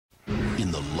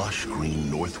In the lush green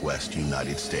northwest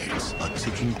United States, a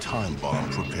ticking time bomb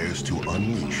prepares to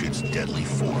unleash its deadly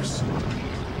force.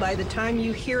 By the time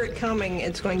you hear it coming,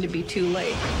 it's going to be too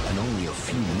late. And only a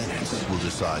few minutes will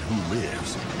decide who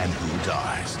lives and who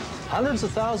dies. Hundreds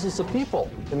of thousands of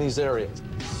people in these areas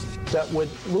that would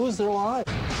lose their lives.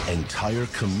 Entire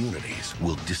communities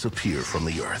will disappear from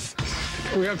the earth.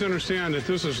 We have to understand that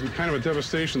this is kind of a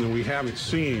devastation that we haven't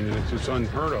seen, and it's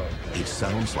unheard of. It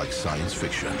sounds like science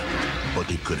fiction, but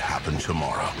it could happen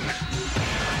tomorrow.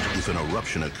 If an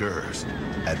eruption occurs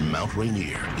at Mount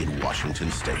Rainier in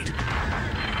Washington State.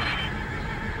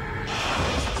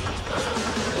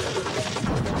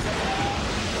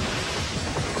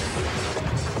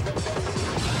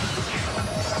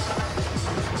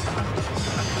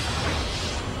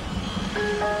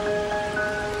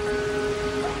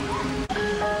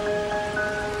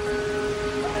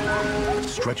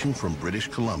 Stretching from British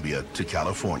Columbia to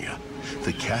California,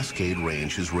 the Cascade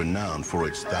Range is renowned for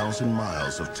its 1,000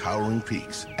 miles of towering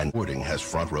peaks, and boarding has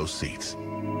front row seats.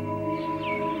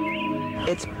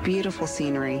 It's beautiful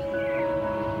scenery.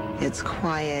 It's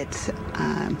quiet.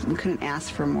 We couldn't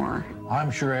ask for more. I'm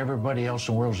sure everybody else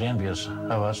in the world's envious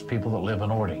of us people that live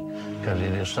in Ording, because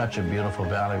it is such a beautiful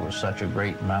valley with such a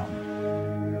great mountain.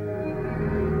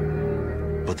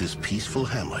 But this peaceful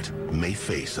hamlet may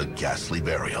face a ghastly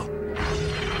burial,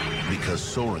 because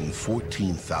soaring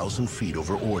 14,000 feet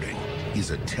over Ording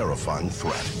is a terrifying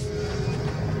threat.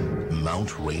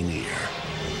 Mount Rainier.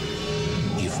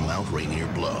 If Mount Rainier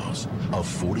blows, a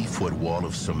 40-foot wall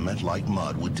of cement-like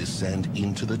mud would descend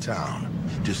into the town,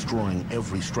 destroying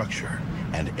every structure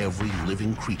and every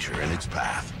living creature in its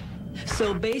path.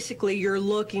 So basically, you're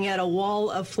looking at a wall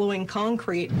of flowing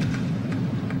concrete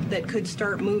that could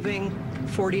start moving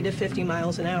 40 to 50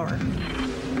 miles an hour.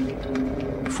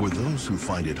 For those who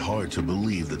find it hard to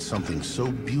believe that something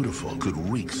so beautiful could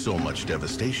wreak so much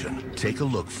devastation, take a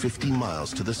look 50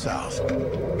 miles to the south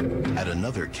at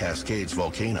another Cascades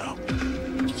volcano,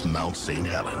 Mount St.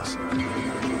 Helens.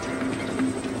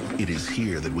 It is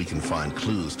here that we can find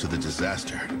clues to the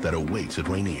disaster that awaits at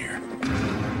Rainier.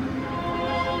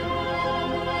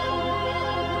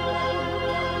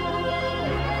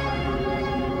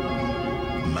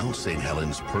 Mount St.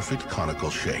 Helens' perfect conical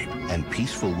shape and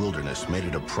peaceful wilderness made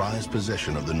it a prized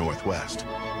possession of the Northwest.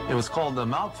 It was called the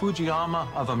Mount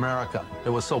Fujiyama of America. It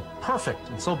was so perfect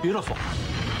and so beautiful.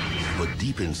 But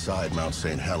deep inside Mount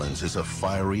St. Helens is a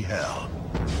fiery hell.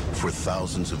 For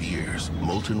thousands of years,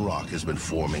 molten rock has been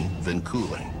forming, then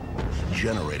cooling,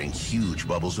 generating huge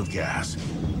bubbles of gas.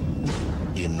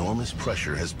 Enormous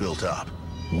pressure has built up,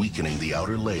 weakening the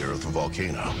outer layer of the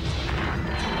volcano.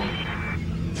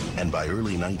 And by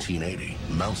early 1980,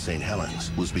 Mount St. Helens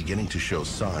was beginning to show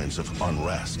signs of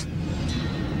unrest.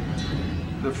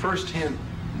 The first hint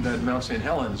that Mount St.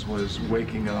 Helens was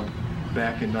waking up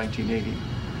back in 1980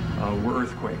 were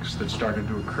earthquakes that started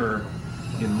to occur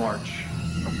in March.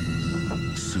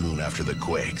 Soon after the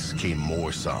quakes came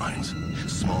more signs.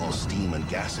 Small steam and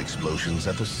gas explosions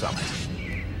at the summit.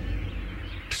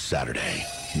 Saturday,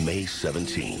 May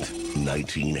 17th,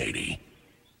 1980.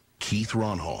 Keith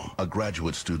Ronholm, a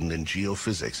graduate student in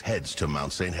geophysics, heads to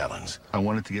Mount St. Helens. I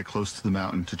wanted to get close to the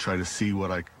mountain to try to see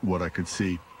what I could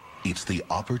see. It's the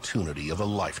opportunity of a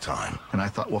lifetime. And I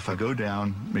thought, well, if I go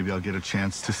down, maybe I'll get a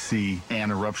chance to see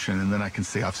an eruption, and then I can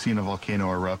say I've seen a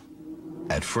volcano erupt.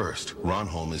 At first,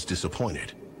 Ronholm is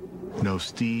disappointed. No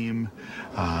steam,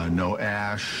 no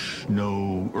ash,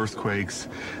 no earthquakes,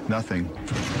 nothing.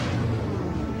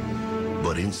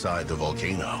 But inside the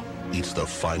volcano, it's the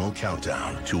final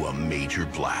countdown to a major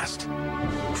blast.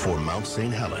 For Mount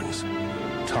St. Helens,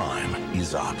 time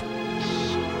is up.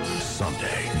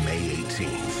 Sunday, May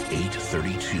 18th,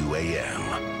 8:32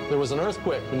 a.m. There was an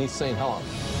earthquake beneath St. Helens.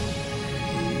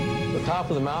 The top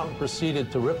of the mountain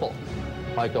proceeded to ripple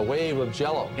like a wave of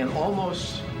jello. And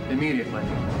almost immediately,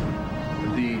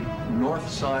 the north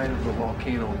side of the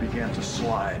volcano began to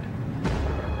slide.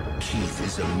 Keith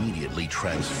is immediately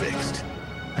transfixed.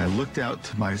 I looked out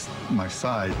to my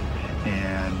side,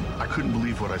 and I couldn't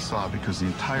believe what I saw because the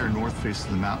entire north face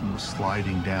of the mountain was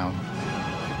sliding down.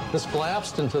 This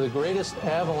collapsed into the greatest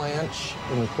avalanche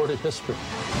in recorded history.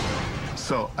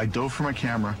 So I dove for my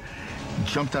camera,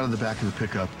 jumped out of the back of the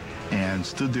pickup, and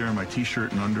stood there in my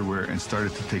t-shirt and underwear and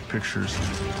started to take pictures.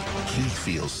 Keith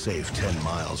feels safe 10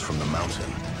 miles from the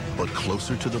mountain, but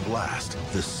closer to the blast,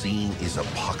 the scene is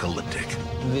apocalyptic.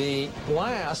 The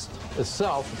blast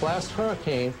itself, the blast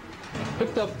hurricane,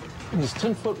 picked up these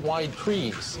 10-foot wide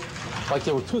trees like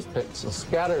they were toothpicks and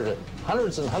scattered it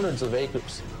hundreds and hundreds of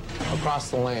acres across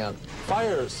the land.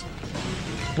 Fires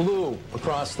blew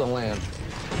across the land.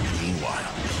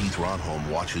 Meanwhile, Keith Ronholm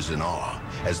watches in awe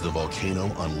as the volcano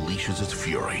unleashes its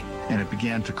fury. And it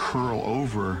began to curl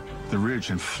over the ridge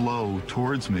and flow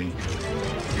towards me.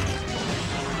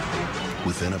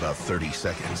 Within about 30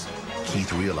 seconds,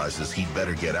 Keith realizes he'd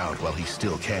better get out while he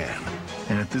still can.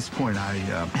 And at this point, I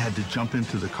had to jump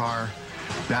into the car,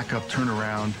 back up, turn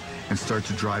around, and start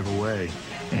to drive away.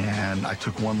 And I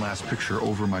took one last picture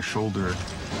over my shoulder.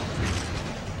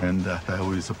 And I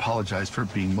always apologize for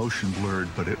being motion blurred,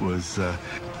 but it was a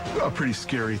pretty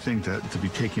scary thing to be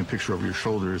taking a picture over your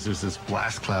shoulder as there's this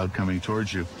blast cloud coming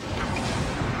towards you.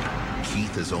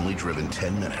 Keith has only driven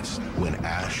 10 minutes when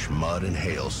ash, mud, and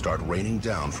hail start raining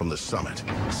down from the summit,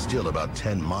 still about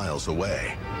 10 miles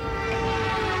away.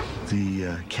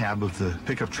 The cab of the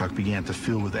pickup truck began to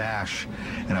fill with ash,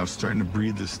 and I was starting to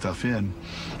breathe this stuff in.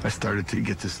 I started to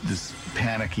get this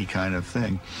panicky kind of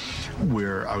thing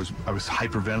where I was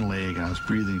hyperventilating and I was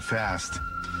breathing fast.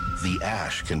 The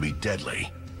ash can be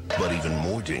deadly, but even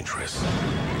more dangerous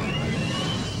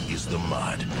is the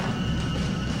mud.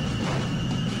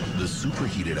 The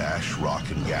superheated ash, rock,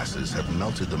 and gases have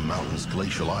melted the mountain's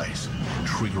glacial ice,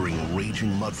 triggering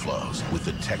raging mud flows with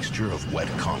the texture of wet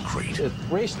concrete. It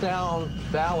raced down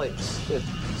valleys. It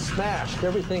smashed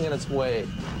everything in its way.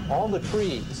 All the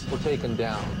trees were taken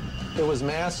down. It was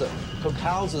massive. Took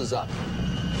houses up.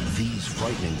 These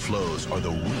frightening flows are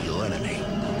the real enemy.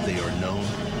 They are known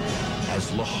as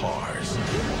lahars.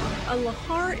 A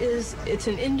lahar it's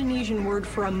an Indonesian word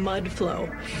for a mud flow,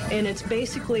 and it's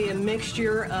basically a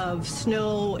mixture of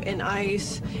snow and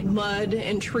ice, mud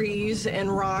and trees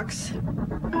and rocks.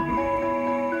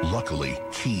 Luckily,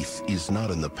 Keith is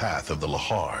not in the path of the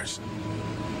lahars.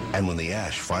 And when the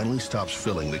ash finally stops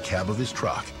filling the cab of his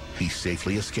truck, he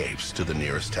safely escapes to the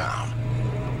nearest town.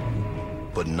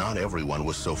 But not everyone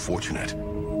was so fortunate.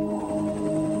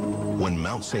 When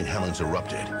Mount St. Helens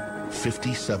erupted,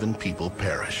 57 people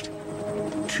perished,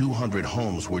 200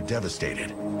 homes were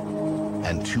devastated,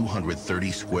 and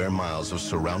 230 square miles of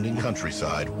surrounding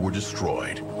countryside were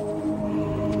destroyed.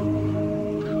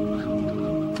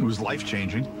 It was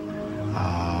life-changing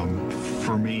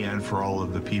for me and for all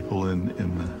of the people in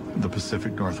the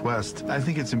Pacific Northwest. I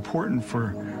think it's important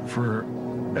for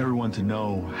everyone to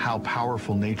know how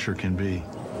powerful nature can be.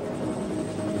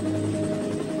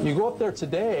 You go up there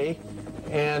today,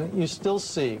 and you still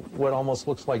see what almost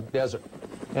looks like desert.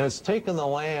 And it's taken the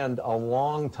land a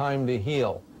long time to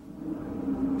heal.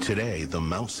 Today, the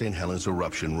Mount St. Helens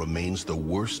eruption remains the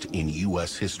worst in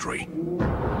U.S. history.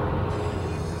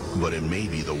 But it may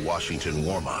be the Washington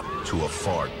warm-up to a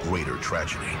far greater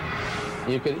tragedy.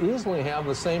 You could easily have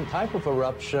the same type of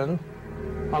eruption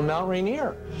on Mount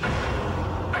Rainier.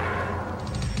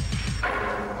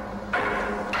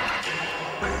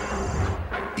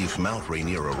 If Mount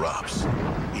Rainier erupts,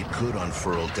 it could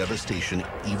unfurl devastation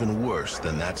even worse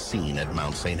than that seen at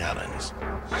Mount St. Helens.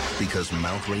 Because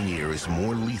Mount Rainier is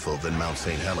more lethal than Mount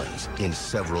St. Helens in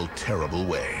several terrible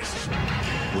ways.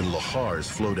 When lahars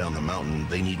flow down the mountain,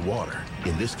 they need water,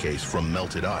 in this case from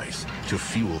melted ice, to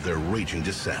fuel their raging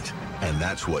descent. And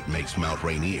that's what makes Mount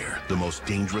Rainier the most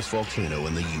dangerous volcano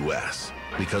in the U.S.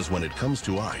 Because when it comes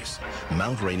to ice,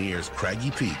 Mount Rainier's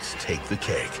craggy peaks take the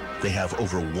cake. They have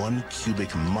over 1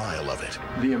 cubic mile of it.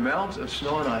 The amount of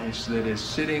snow and ice that is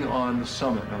sitting on the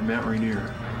summit of Mount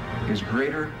Rainier is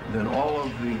greater than all of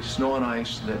the snow and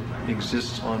ice that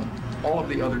exists on all of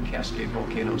the other Cascade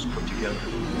volcanoes put together.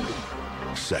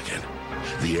 Second,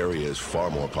 the area is far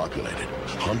more populated.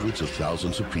 Hundreds of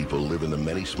thousands of people live in the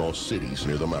many small cities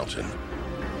near the mountain.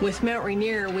 With Mount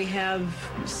Rainier, we have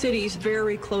cities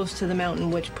very close to the mountain,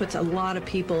 which puts a lot of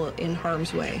people in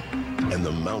harm's way. And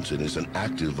the mountain is an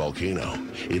active volcano.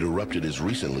 It erupted as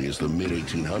recently as the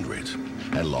mid-1800s,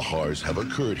 and lahars have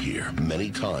occurred here many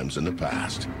times in the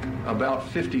past. About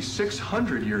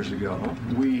 5,600 years ago,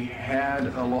 we had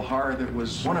a lahar that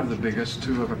was one of the biggest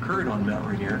to have occurred on Mount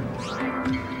Rainier.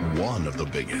 One of the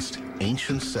biggest.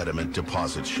 Ancient sediment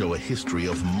deposits show a history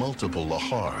of multiple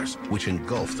lahars, which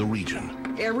engulf the region.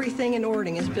 Everything in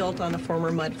Ording is built on a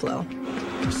former mud flow.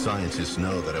 Scientists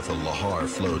know that if a lahar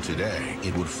flowed today,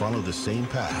 it would follow the same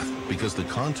path because the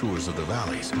contours of the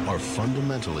valleys are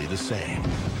fundamentally the same.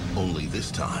 Only this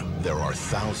time, there are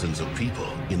thousands of people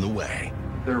in the way.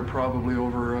 There are probably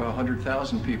over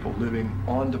 100,000 people living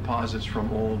on deposits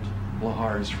from old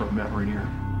lahars from Mount Rainier.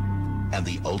 And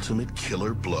the ultimate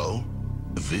killer blow?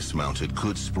 This mountain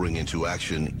could spring into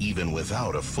action even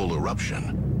without a full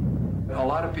eruption. A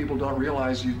lot of people don't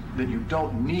realize that you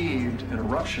don't need an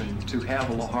eruption to have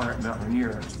a lahar at Mount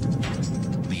Rainier.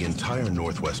 The entire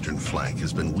northwestern flank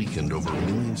has been weakened over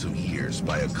millions of years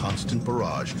by a constant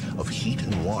barrage of heat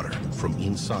and water from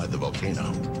inside the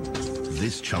volcano.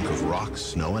 This chunk of rock,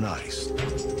 snow, and ice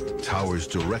towers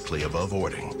directly above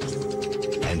Ording,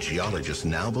 and geologists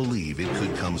now believe it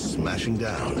could come smashing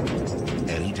down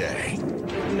any day.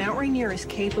 Mount Rainier is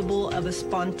capable of a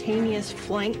spontaneous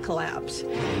flank collapse,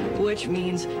 which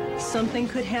means something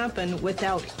could happen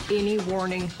without any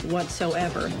warning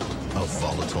whatsoever. A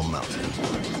volatile mountain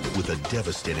with a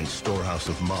devastating storehouse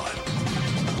of mud,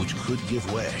 which could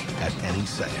give way at any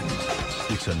second.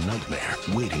 It's a nightmare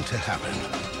waiting to happen.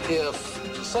 If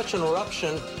such an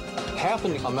eruption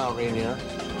happened on Mount Rainier,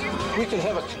 we could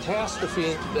have a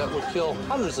catastrophe that would kill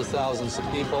hundreds of thousands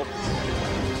of people.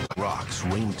 Rocks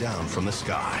rain down from the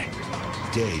sky.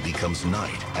 Day becomes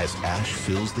night as ash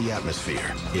fills the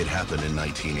atmosphere. It happened in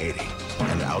 1980.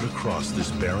 And out across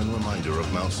this barren reminder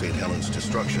of Mount St. Helens'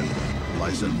 destruction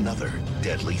lies another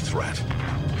deadly threat,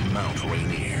 Mount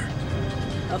Rainier.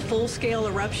 A full-scale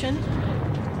eruption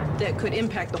that could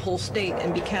impact the whole state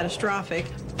and be catastrophic.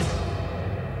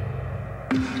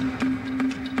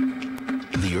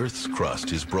 The Earth's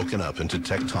crust is broken up into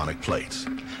tectonic plates,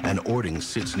 and Ording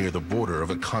sits near the border of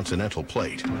a continental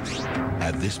plate.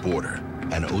 At this border,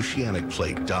 an oceanic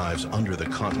plate dives under the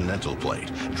continental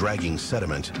plate, dragging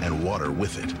sediment and water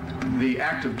with it. The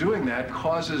act of doing that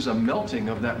causes a melting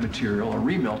of that material, a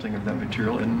remelting of that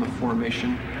material in the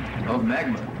formation of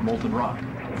magma, molten rock.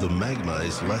 The magma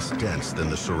is less dense than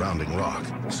the surrounding rock,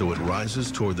 so it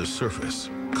rises toward the surface,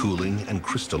 cooling and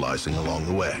crystallizing along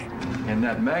the way. And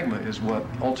that magma is what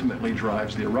ultimately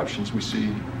drives the eruptions we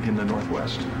see in the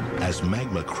Northwest. As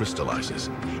magma crystallizes,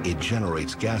 it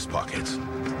generates gas pockets,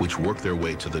 which work their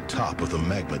way to the top of the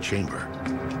magma chamber.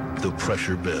 The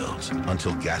pressure builds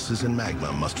until gases and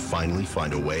magma must finally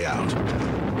find a way out.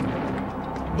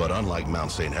 But unlike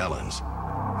Mount St. Helens,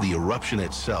 the eruption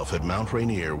itself at Mount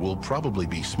Rainier will probably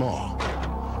be small,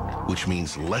 which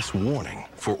means less warning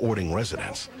for Ording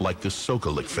residents like the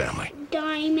Sokolik family.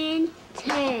 Diamond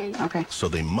 10. Okay. So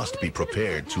they must be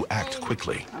prepared to act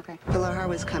quickly. Okay. The lahar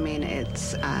was coming.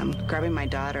 It's grabbing my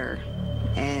daughter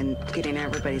and getting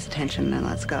everybody's attention, and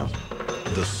let's go.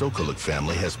 The Sokolik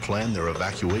family has planned their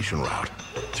evacuation route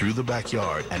through the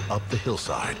backyard and up the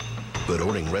hillside. But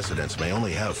Ording residents may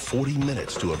only have 40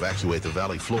 minutes to evacuate the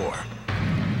valley floor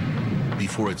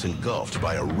before it's engulfed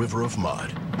by a river of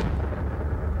mud.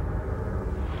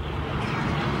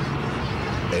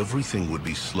 Everything would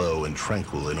be slow and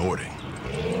tranquil in Ording.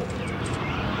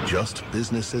 Just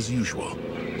business as usual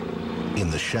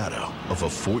in the shadow of a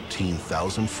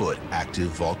 14,000-foot active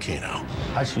volcano.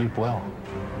 I sleep well.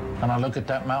 And I look at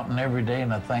that mountain every day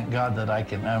and I thank God that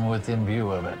I'm within view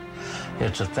of it.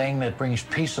 It's a thing that brings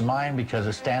peace of mind because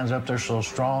it stands up there so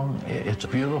strong. It's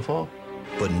beautiful.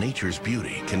 But nature's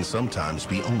beauty can sometimes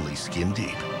be only skin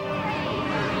deep.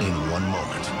 In one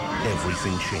moment,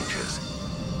 everything changes.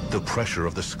 The pressure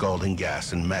of the scalding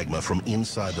gas and magma from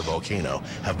inside the volcano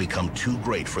have become too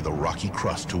great for the rocky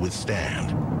crust to withstand.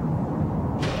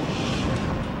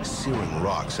 Searing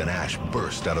rocks and ash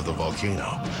burst out of the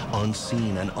volcano,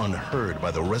 unseen and unheard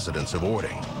by the residents of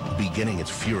Ording. Beginning its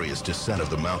furious descent of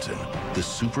the mountain, the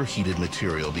superheated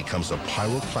material becomes a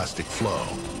pyroclastic flow.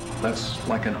 That's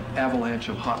like an avalanche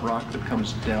of hot rock that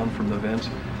comes down from the vent,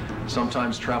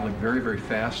 sometimes traveling very, very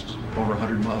fast, over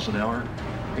 100 miles an hour.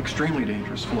 Extremely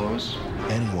dangerous flows.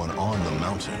 Anyone on the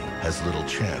mountain has little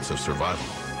chance of survival.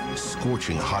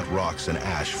 Scorching hot rocks and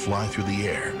ash fly through the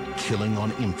air, killing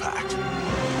on impact.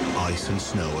 Ice and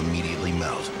snow immediately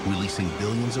melt, releasing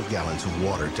billions of gallons of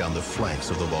water down the flanks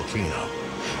of the volcano.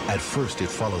 At first, it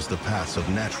follows the paths of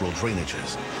natural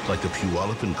drainages, like the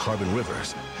Puyallup and Carbon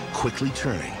rivers, quickly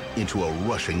turning into a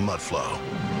rushing mud flow.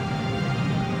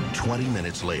 20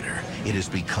 minutes later, it has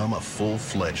become a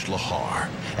full-fledged lahar,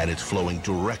 and it's flowing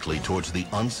directly towards the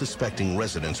unsuspecting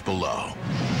residents below.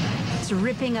 It's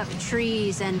ripping up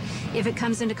trees, and if it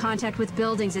comes into contact with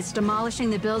buildings, it's demolishing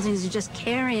the buildings and just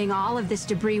carrying all of this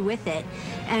debris with it,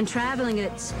 and traveling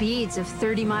at speeds of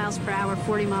 30 miles per hour,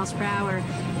 40 miles per hour,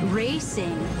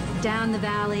 racing down the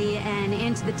valley and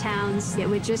into the towns. It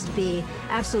would just be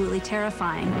absolutely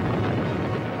terrifying.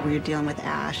 We're dealing with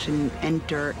ash and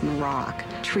dirt and rock.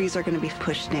 Trees are going to be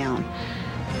pushed down.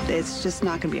 It's just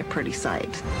not going to be a pretty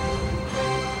sight.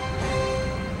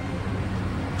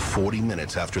 40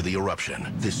 minutes after the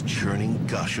eruption, this churning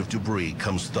gush of debris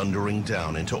comes thundering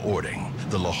down into Ording.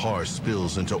 The lahar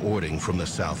spills into Ording from the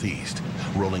southeast,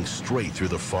 rolling straight through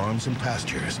the farms and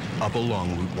pastures up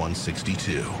along Route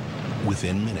 162.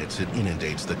 Within minutes, it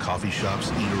inundates the coffee shops,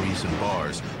 eateries, and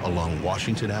bars along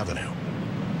Washington Avenue,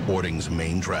 Ording's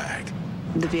main drag.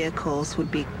 The vehicles would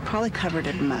be probably covered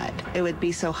in mud. It would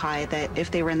be so high that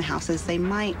if they were in the houses, they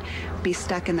might be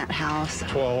stuck in that house.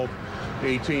 12,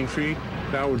 18 feet.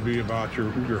 That would be about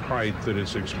your height that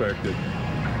is expected.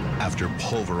 After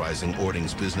pulverizing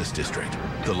Ording's business district,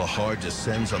 the Lahar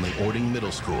descends on the Ording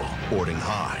Middle School, Ording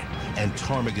High, and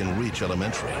Ptarmigan Ridge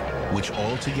Elementary, which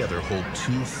all together hold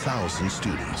 2,000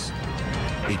 students.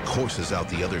 It courses out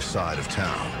the other side of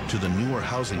town to the newer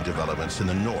housing developments in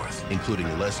the north,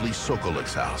 including Leslie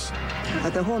Sokolik's house.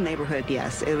 The whole neighborhood,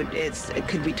 yes, it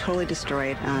could be totally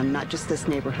destroyed. Not just this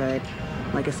neighborhood,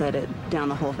 like I said, down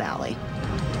the whole valley.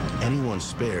 Anyone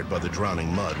spared by the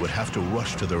drowning mud would have to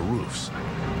rush to their roofs,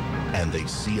 and they'd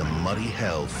see a muddy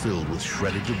hell filled with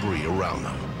shredded debris around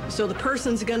them. So the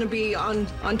person's going to be on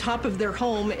top of their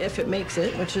home if it makes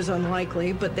it, which is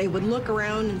unlikely, but they would look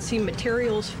around and see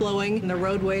materials flowing, and the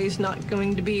roadway's not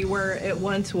going to be where it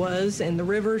once was, and the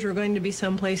rivers are going to be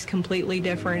someplace completely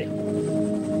different.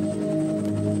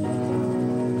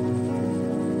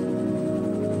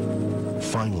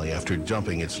 Finally, after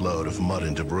dumping its load of mud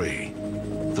and debris,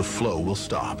 the flow will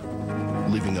stop,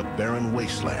 leaving a barren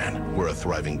wasteland where a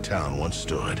thriving town once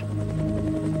stood.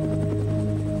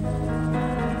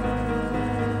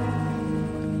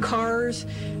 Cars,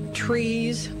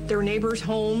 trees, their neighbors'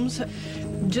 homes,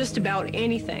 just about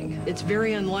anything. It's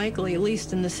very unlikely, at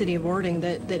least in the city of Ording,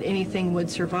 that anything would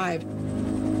survive.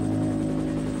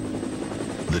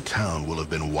 The town will have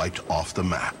been wiped off the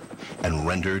map and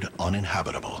rendered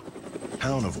uninhabitable. The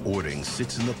town of Ording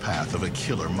sits in the path of a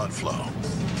killer mud flow.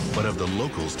 But have the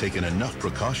locals taken enough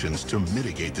precautions to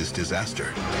mitigate this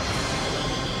disaster?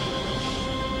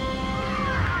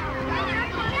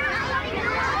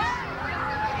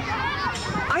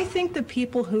 I think the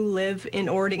people who live in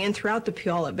Ording and throughout the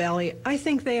Puyallup Valley, I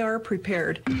think they are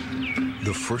prepared.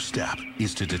 The first step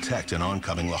is to detect an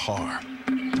oncoming Lahar.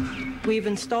 We've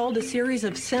installed a series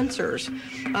of sensors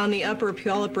on the upper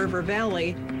Puyallup River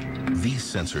Valley. These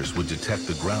sensors would detect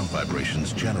the ground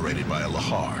vibrations generated by a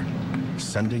Lahar,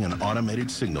 sending an automated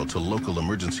signal to local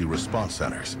emergency response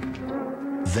centers.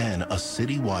 Then a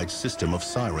citywide system of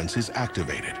sirens is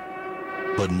activated.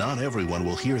 But not everyone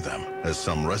will hear them, as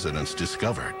some residents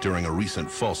discovered during a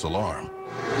recent false alarm.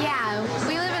 Yeah,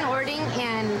 we live in Ording,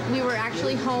 and we were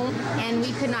actually home, and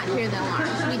we could not hear the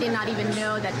alarms. We did not even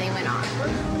know that they went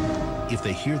off. If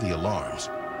they hear the alarms,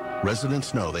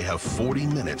 residents know they have 40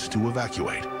 minutes to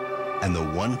evacuate. And the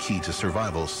one key to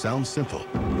survival sounds simple.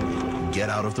 Get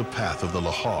out of the path of the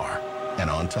Lahar and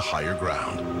onto higher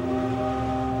ground.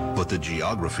 But the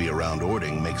geography around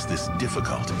Ording makes this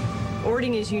difficult.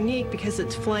 Ording is unique because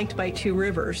it's flanked by two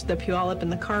rivers, the Puyallup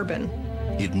and the Carbon.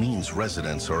 It means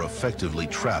residents are effectively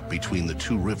trapped between the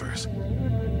two rivers.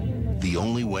 The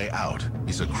only way out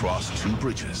is across two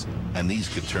bridges, and these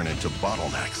could turn into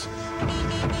bottlenecks.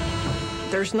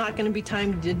 There's not going to be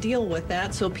time to deal with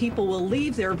that, so people will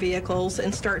leave their vehicles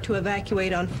and start to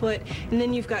evacuate on foot, and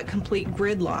then you've got complete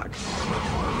gridlock.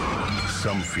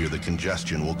 Some fear the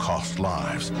congestion will cost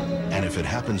lives, and if it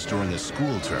happens during a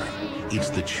school term, it's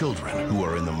the children who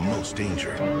are in the most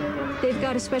danger. They've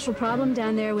got a special problem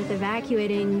down there with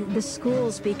evacuating the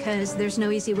schools because there's no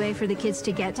easy way for the kids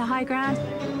to get to high ground.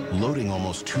 Loading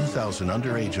almost 2,000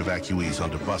 underage evacuees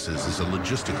onto buses is a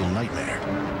logistical nightmare.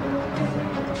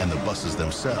 And the buses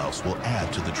themselves will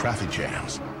add to the traffic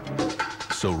jams.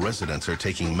 So residents are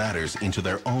taking matters into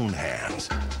their own hands.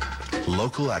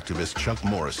 Local activist Chuck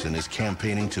Morrison is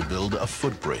campaigning to build a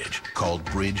footbridge called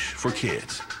Bridge for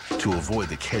Kids to avoid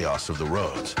the chaos of the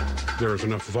roads. There is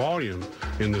enough volume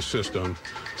in the system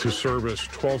to service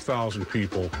 12,000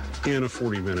 people in a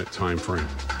 40-minute time frame.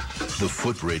 The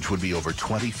footbridge would be over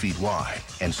 20 feet wide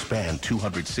and span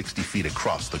 260 feet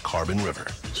across the Carbon River.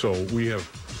 So we have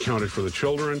accounted for the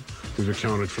children, we've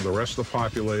accounted for the rest of the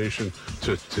population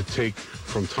to take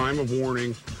from time of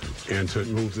warning and to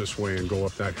move this way and go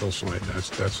up that hillside.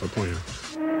 That's the plan.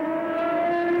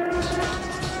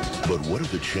 But what are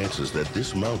the chances that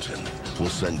this mountain will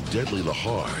send deadly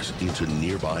Lahars into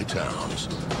nearby towns?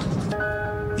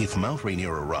 If Mount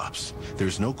Rainier erupts,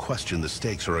 there's no question the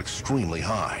stakes are extremely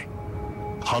high.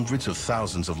 Hundreds of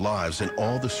thousands of lives in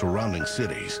all the surrounding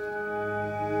cities.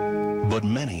 But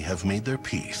many have made their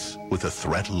peace with the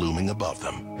threat looming above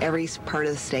them. Every part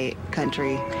of the state,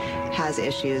 country, has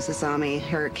issues, tsunami,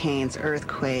 hurricanes,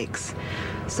 earthquakes.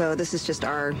 So this is just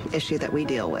our issue that we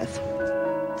deal with.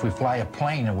 If we fly a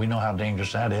plane, and we know how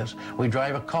dangerous that is. We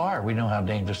drive a car, we know how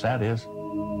dangerous that is.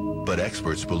 But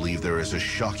experts believe there is a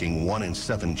shocking 1 in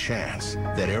 7 chance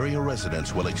that area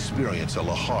residents will experience a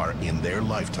Lahar in their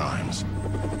lifetimes.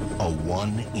 A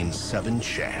 1 in 7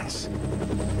 chance.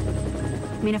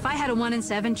 I mean, if I had a 1 in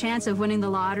 7 chance of winning the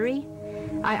lottery,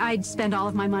 I'd spend all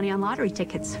of my money on lottery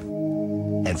tickets.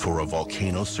 And for a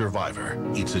volcano survivor,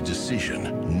 it's a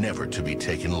decision never to be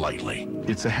taken lightly.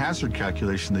 It's a hazard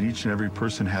calculation that each and every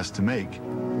person has to make.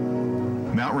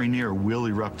 Mount Rainier will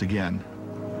erupt again.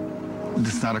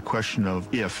 It's not a question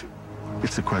of if,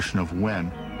 it's a question of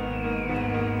when.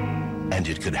 And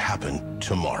it could happen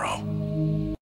tomorrow.